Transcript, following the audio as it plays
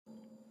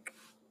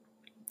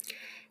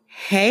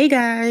Hey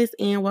guys,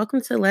 and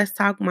welcome to Let's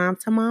Talk Mom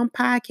to Mom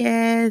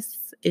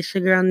podcast. It's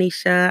your girl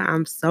Nisha.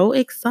 I'm so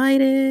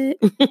excited.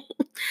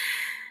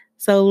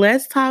 So,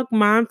 Let's Talk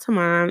Mom to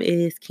Mom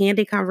is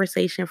candid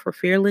conversation for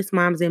fearless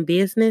moms in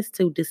business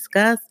to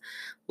discuss,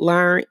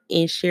 learn,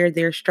 and share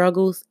their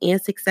struggles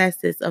and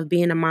successes of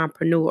being a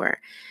mompreneur.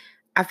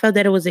 I felt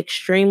that it was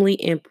extremely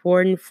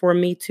important for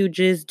me to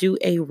just do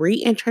a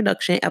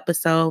reintroduction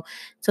episode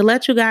to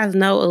let you guys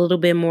know a little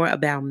bit more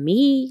about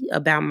me,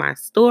 about my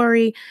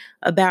story,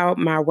 about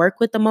my work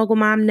with the Mogul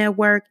Mom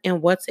Network,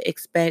 and what to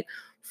expect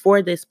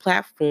for this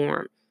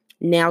platform.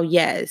 Now,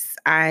 yes,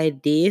 I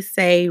did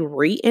say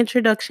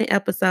reintroduction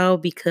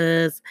episode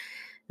because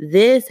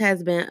this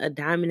has been a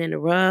diamond in the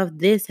rough.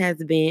 This has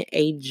been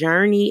a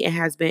journey. It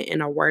has been in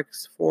the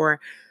works for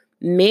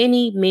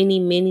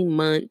many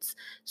months.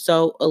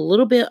 So, a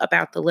little bit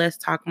about the Let's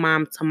Talk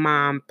Mom to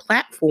Mom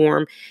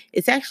platform.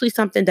 It's actually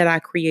something that I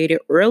created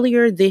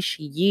earlier this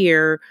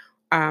year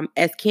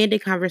as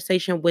candid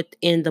conversation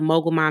within the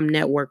Mogul Mom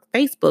Network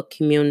Facebook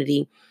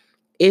community.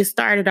 It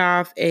started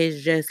off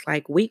as just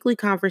like weekly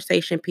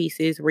conversation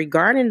pieces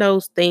regarding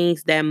those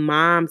things that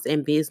moms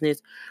in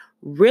business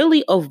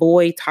really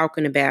avoid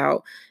talking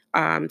about,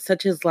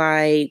 such as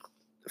like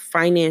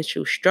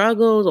financial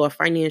struggles or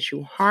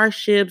financial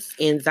hardships,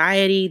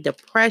 anxiety,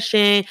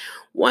 depression,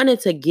 wanting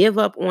to give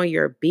up on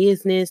your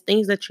business,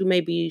 things that you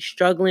may be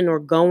struggling or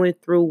going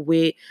through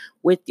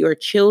with your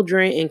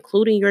children,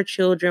 including your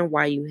children,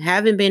 why you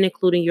haven't been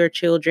including your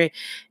children.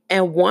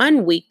 And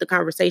one week, the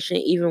conversation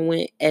even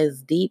went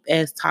as deep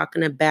as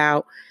talking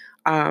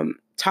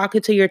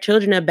to your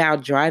children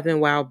about driving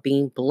while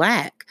being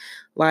Black.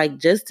 Like,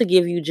 just to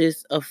give you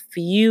just a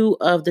few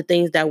of the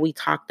things that we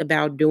talked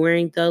about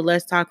during the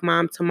Let's Talk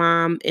Mom to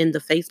Mom in the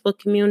Facebook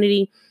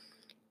community.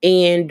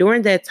 And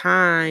during that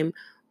time,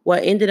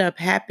 what ended up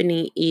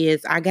happening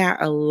is I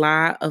got a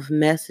lot of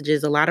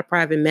messages, a lot of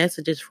private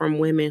messages from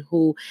women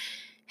who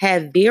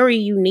had very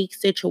unique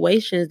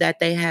situations that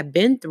they have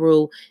been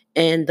through,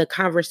 and the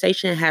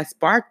conversation has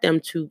sparked them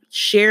to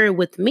share it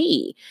with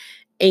me.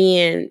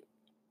 And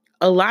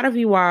a lot of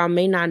you all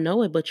may not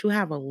know it, but you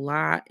have a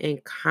lot in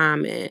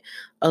common.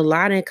 A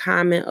lot in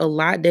common, a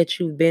lot that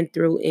you've been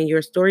through, and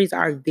your stories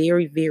are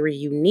very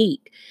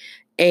unique.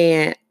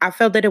 And I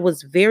felt that it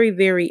was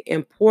very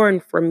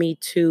important for me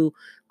to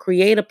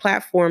create a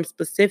platform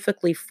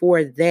specifically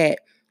for that.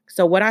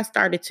 So what I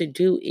started to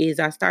do is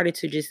I started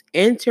to just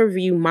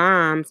interview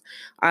moms.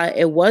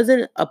 It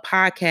wasn't a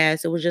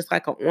podcast. It was just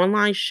like an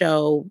online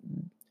show.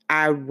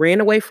 I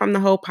ran away from the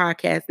whole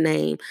podcast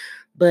name,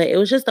 but it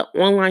was just an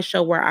online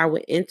show where I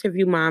would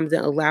interview moms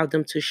and allow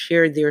them to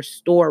share their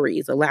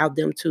stories, allow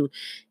them to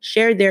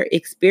share their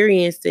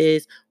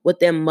experiences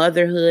within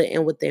motherhood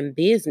and within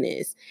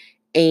business.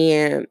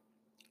 And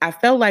I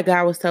felt like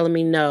God was telling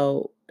me,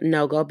 no,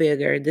 no, go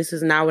bigger. This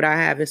is not what I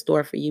have in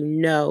store for you.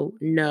 No.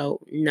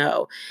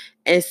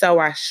 And so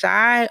I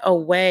shy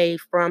away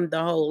from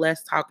the whole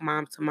Let's Talk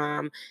Mom to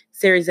Mom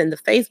series in the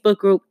Facebook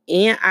group,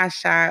 and I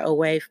shy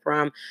away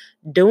from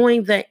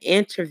doing the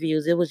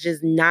interviews. It was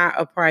just not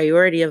a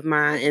priority of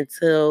mine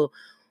until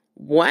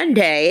one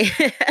day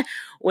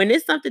when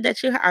it's something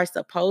that you are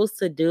supposed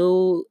to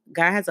do.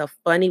 God has a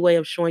funny way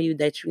of showing you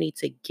that you need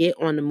to get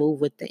on the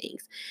move with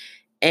things.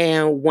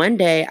 And one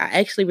day I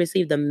actually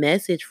received a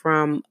message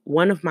from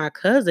one of my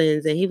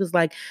cousins, and he was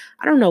like,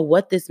 I don't know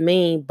what this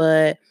means,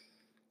 but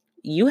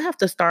you have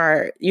to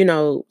start,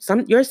 you're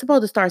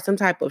supposed to start some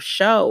type of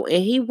show.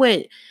 And he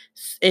went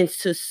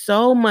into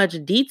so much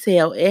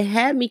detail. It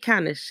had me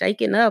kind of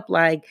shaken up.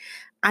 Like,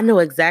 I know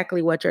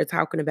exactly what you're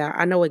talking about.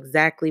 I know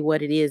exactly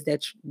what it is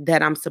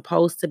that I'm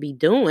supposed to be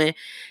doing.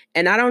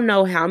 And I don't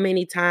know how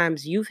many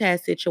times you've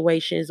had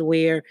situations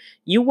where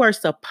you were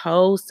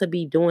supposed to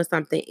be doing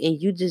something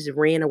and you just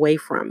ran away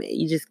from it.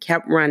 You just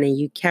kept running.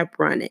 You kept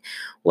running.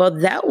 Well,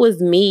 that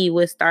was me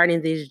with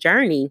starting this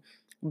journey.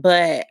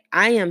 But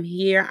I am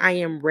here. I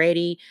am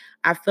ready.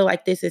 I feel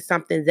like this is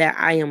something that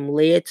I am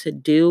led to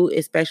do,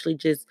 especially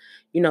just,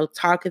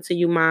 talking to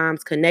you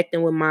moms,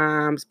 connecting with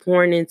moms,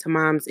 pouring into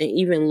moms, and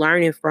even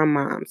learning from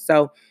moms.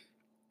 So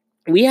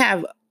we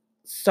have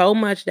so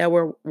much that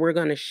we're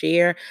going to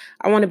share.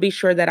 I want to be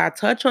sure that I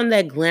touch on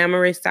that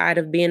glamorous side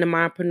of being a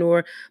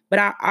mompreneur, but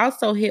I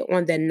also hit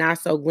on the not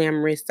so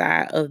glamorous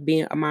side of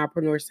being a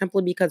mompreneur,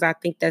 simply because I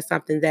think that's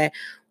something that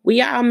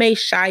we all may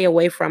shy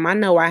away from. I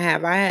know I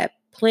have. I had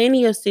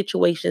plenty of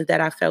situations that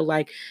I felt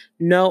like,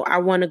 no, I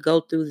want to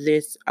go through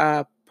this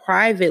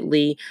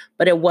privately,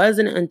 but it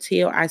wasn't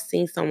until I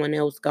seen someone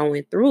else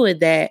going through it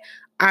that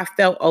I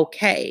felt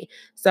okay.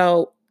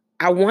 So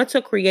I want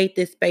to create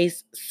this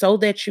space so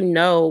that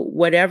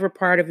whatever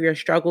part of your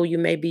struggle you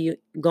may be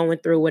going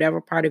through,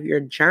 whatever part of your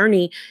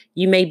journey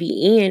you may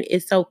be in,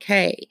 it's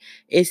okay.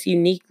 It's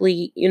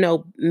uniquely,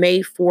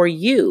 made for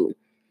you.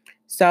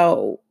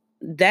 So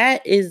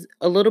that is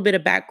a little bit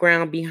of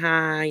background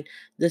behind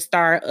the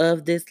start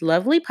of this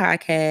lovely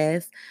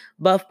podcast.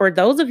 But for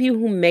those of you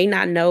who may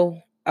not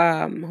know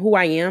who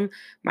I am,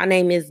 my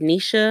name is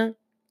Nisha.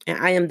 and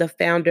I am the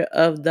founder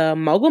of the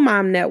Mogul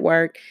Mom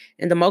Network.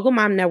 And the Mogul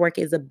Mom Network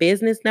is a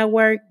business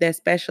network that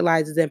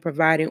specializes in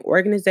providing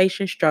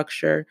organizational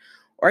structure,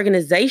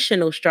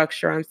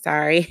 I'm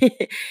sorry,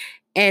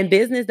 and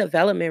business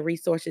development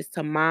resources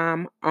to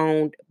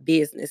mom-owned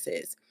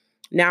businesses.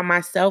 Now,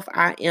 myself,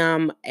 I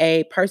am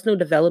a personal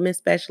development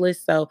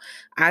specialist, so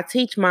I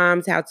teach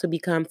moms how to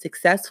become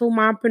successful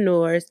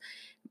mompreneurs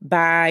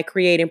by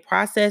creating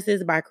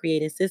processes, by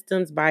creating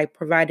systems, by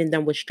providing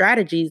them with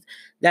strategies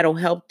that'll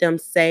help them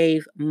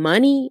save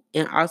money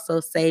and also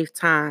save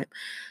time.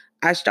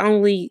 I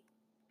strongly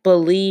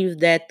believe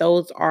that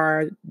those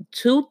are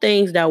two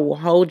things that will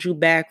hold you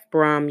back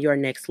from your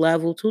next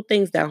level, two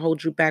things that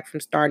hold you back from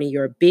starting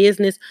your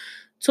business,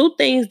 two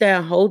things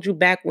that hold you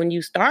back when you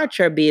start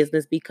your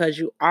business because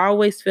you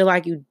always feel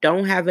like you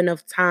don't have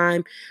enough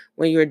time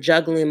when you're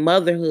juggling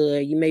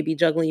motherhood. You may be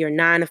juggling your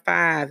 9 to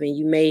 5 and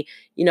you may,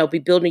 be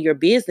building your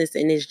business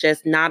and it's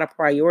just not a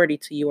priority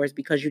to yours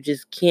because you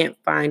just can't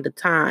find the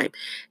time.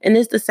 And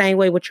it's the same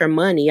way with your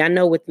money. I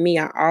know with me,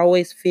 I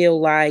always feel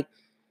like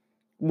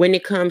when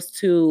it comes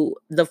to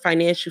the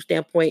financial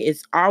standpoint,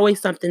 it's always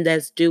something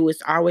that's due.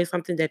 It's always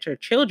something that your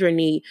children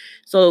need.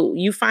 So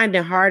you find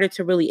it harder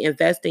to really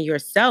invest in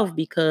yourself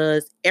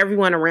because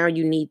everyone around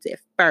you needs it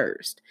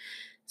first.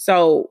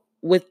 So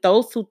with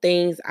those two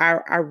things,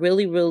 I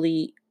really,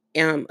 really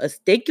am a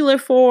stickler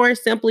for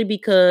simply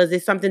because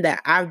it's something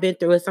that I've been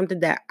through. It's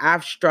something that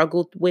I've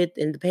struggled with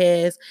in the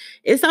past.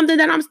 It's something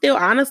that I'm still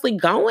honestly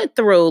going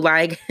through.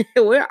 Like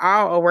we're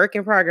all a work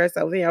in progress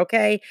over here,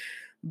 okay?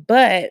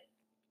 But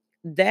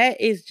that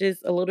is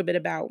just a little bit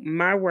about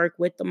my work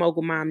with the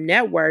Mogul Mom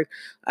Network.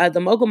 The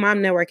Mogul Mom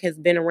Network has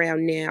been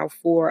around now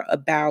for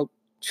about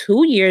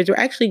 2 years. We're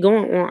actually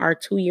going on our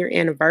 2 year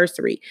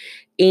anniversary.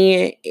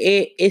 And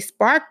it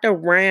sparked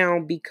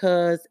around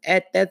because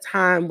at that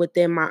time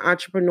within my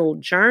entrepreneurial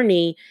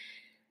journey,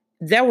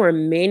 there were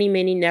many,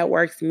 many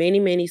networks, many,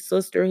 many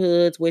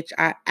sisterhoods, which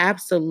I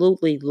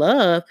absolutely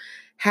love.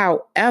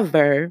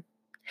 However,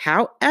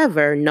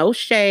 no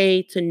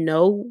shade to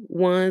no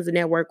one's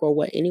network or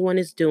what anyone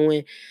is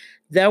doing.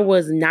 There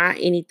was not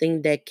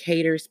anything that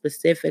catered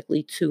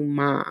specifically to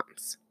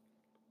moms.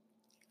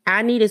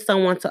 I needed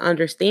someone to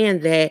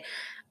understand that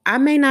I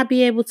may not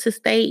be able to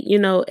stay,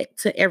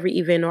 to every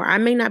event, or I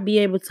may not be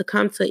able to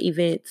come to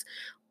events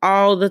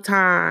all the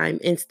time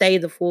and stay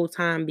the full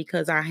time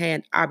because I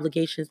had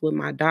obligations with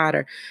my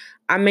daughter.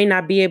 I may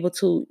not be able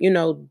to,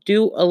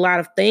 do a lot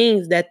of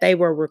things that they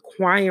were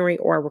requiring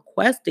or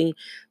requesting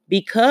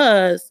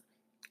because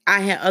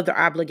I had other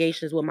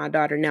obligations with my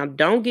daughter. Now,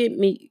 don't get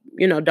me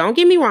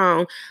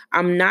wrong.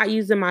 I'm not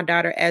using my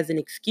daughter as an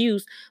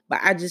excuse, but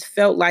I just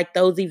felt like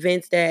those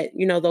events that,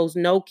 those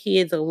no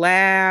kids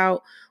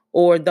allowed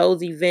or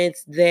those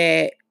events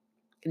that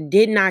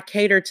did not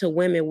cater to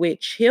women with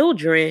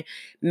children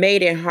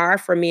made it hard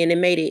for me and it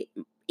made it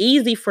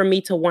easy for me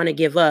to want to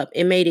give up.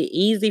 It made it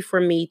easy for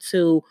me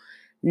to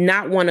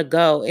not want to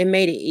go. It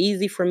made it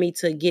easy for me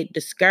to get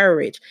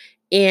discouraged.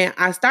 And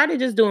I started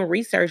just doing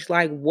research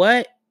like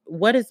what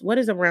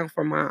is around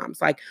for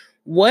moms? Like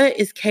what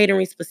is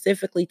catering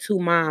specifically to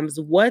moms?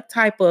 What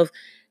type of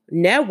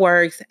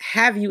networks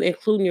have you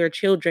including your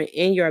children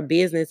in your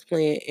business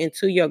plan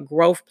into your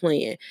growth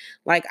plan?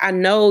 Like I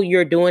know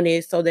you're doing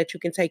it so that you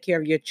can take care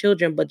of your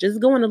children, but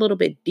just going a little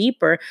bit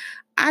deeper,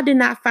 I did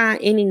not find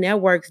any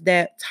networks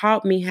that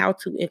taught me how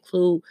to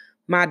include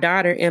my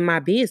daughter in my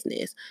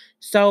business.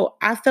 So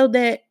I felt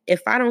that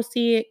if I don't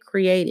see it,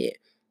 create it.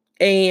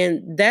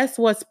 And that's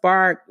what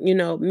sparked,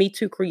 me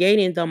to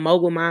creating the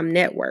Mogul Mom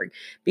Network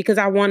because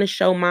I want to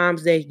show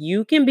moms that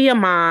you can be a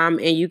mom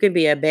and you can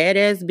be a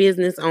badass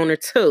business owner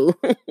too.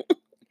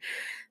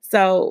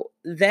 So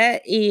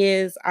that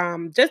is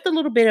just a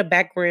little bit of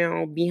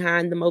background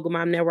behind the Mogul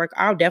Mom Network.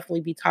 I'll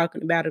definitely be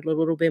talking about it a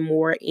little bit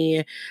more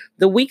in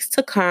the weeks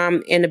to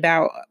come and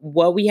about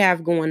what we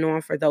have going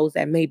on for those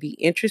that may be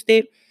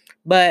interested.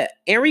 But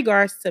in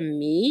regards to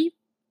me,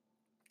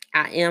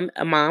 I am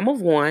a mom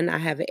of one. I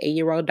have an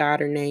 8-year-old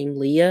daughter named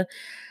Leah.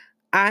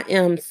 I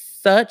am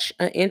such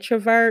an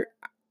introvert.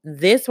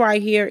 This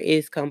right here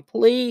is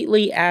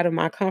completely out of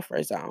my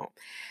comfort zone.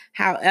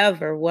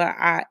 However, what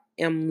I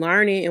am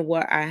learning and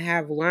what I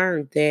have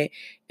learned that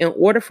in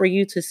order for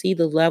you to see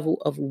the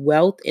level of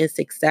wealth and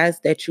success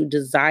that you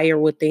desire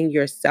within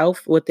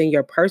yourself, within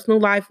your personal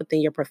life,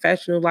 within your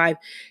professional life,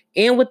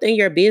 and within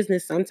your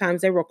business,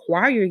 sometimes they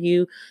require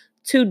you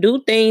to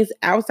do things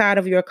outside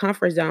of your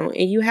comfort zone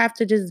and you have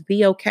to just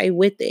be okay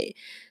with it.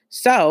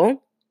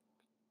 So,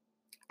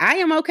 I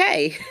am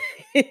okay.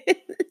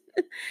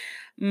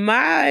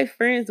 My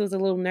friends was a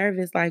little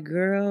nervous, like,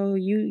 girl,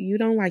 you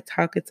don't like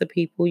talking to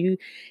people. You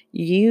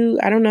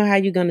I don't know how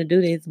you're gonna do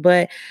this,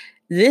 but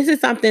this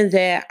is something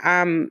that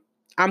I'm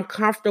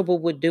comfortable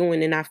with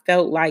doing. And I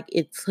felt like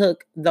it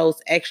took those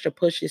extra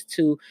pushes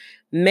to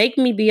make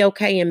me be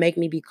okay and make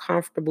me be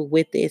comfortable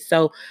with it.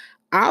 So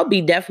I'll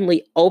be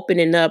definitely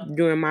opening up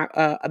during my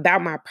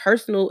about my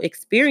personal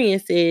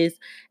experiences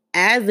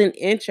as an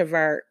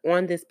introvert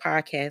on this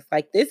podcast,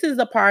 like this is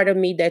a part of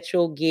me that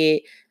you'll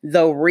get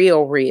the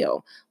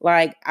real.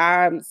 Like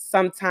I'm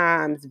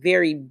sometimes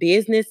very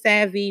business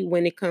savvy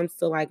when it comes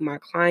to like my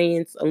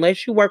clients.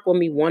 Unless you work with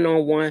me one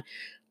on one,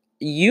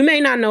 you may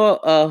not know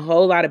a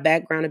whole lot of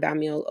background about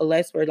me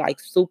unless we're like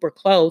super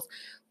close.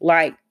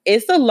 Like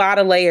it's a lot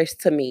of layers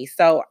to me.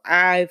 So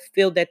I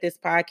feel that this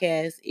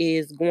podcast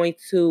is going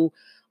to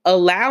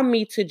allow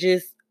me to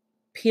just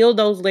peel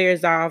those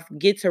layers off,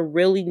 get to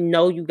really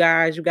know you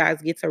guys. You guys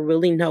get to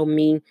really know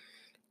me,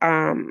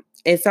 and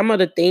some of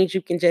the things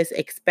you can just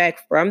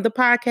expect from the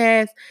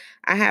podcast.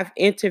 I have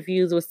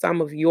interviews with some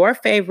of your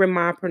favorite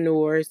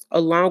mompreneurs,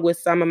 along with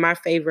some of my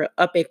favorite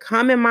up and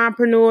coming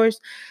mompreneurs.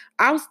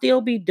 I'll still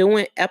be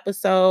doing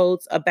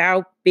episodes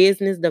about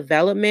business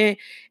development,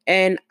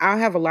 and I'll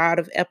have a lot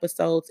of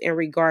episodes in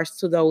regards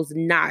to those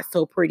not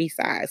so pretty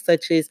sides,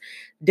 such as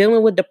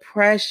dealing with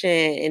depression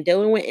and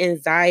dealing with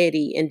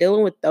anxiety and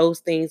dealing with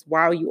those things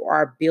while you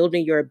are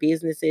building your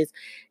businesses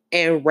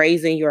and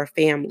raising your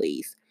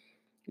families.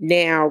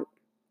 Now,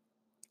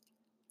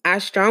 I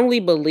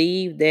strongly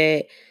believe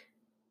that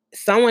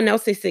someone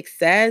else's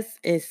success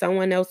and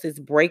someone else's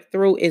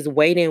breakthrough is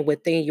waiting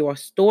within your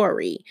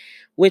story,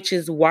 which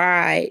is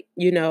why,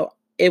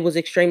 it was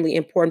extremely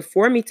important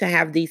for me to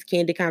have these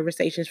candid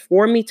conversations,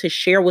 for me to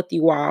share with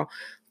you all,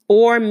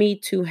 for me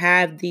to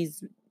have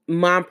these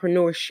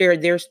mompreneurs share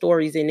their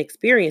stories and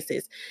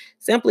experiences,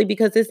 simply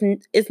because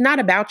it's not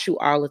about you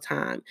all the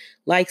time.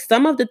 Like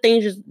some of the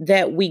things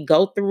that we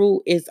go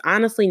through is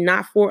honestly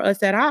not for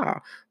us at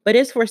all, but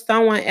it's for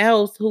someone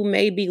else who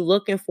may be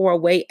looking for a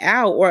way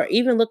out or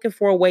even looking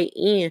for a way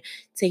in,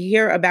 to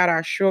hear about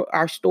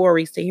our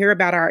stories, to hear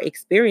about our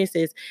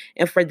experiences,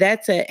 and for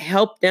that to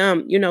help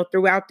them,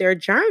 throughout their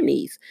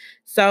journeys.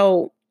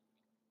 So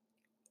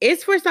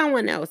it's for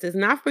someone else. It's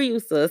not for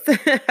you, sis.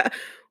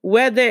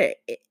 Whether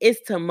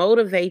it's to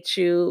motivate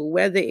you,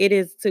 whether it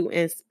is to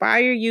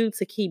inspire you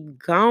to keep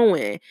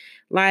going.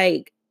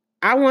 Like,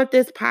 I want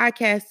this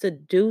podcast to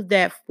do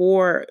that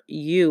for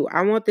you.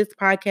 I want this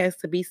podcast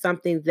to be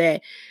something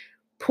that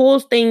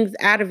pulls things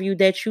out of you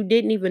that you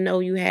didn't even know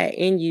you had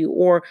in you,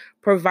 or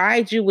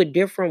provides you with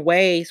different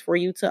ways for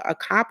you to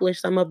accomplish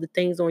some of the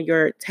things on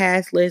your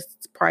task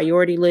lists,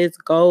 priority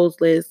list, goals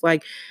list.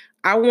 Like,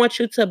 I want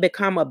you to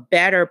become a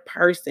better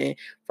person,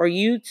 for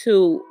you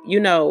to,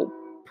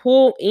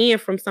 pull in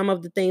from some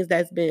of the things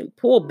that's been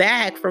pulled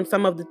back from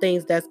some of the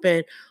things that's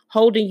been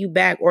holding you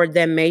back or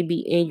that may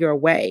be in your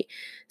way.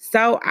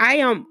 So I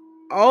am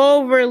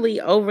overly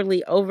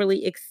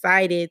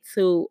excited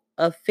to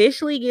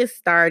officially get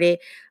started.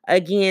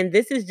 Again,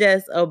 this is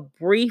just a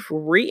brief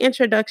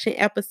reintroduction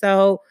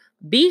episode.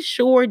 Be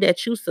sure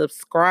that you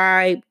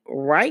subscribe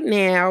right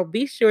now.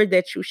 Be sure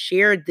that you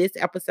share this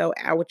episode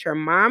out with your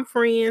mom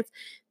friends.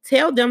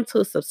 Tell them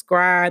to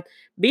subscribe.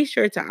 Be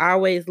sure to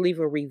always leave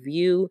a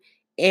review.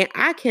 And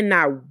I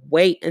cannot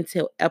wait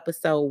until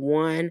episode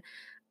 1.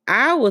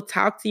 I will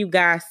talk to you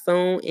guys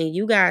soon, and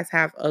you guys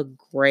have a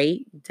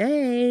great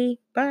day.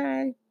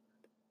 Bye.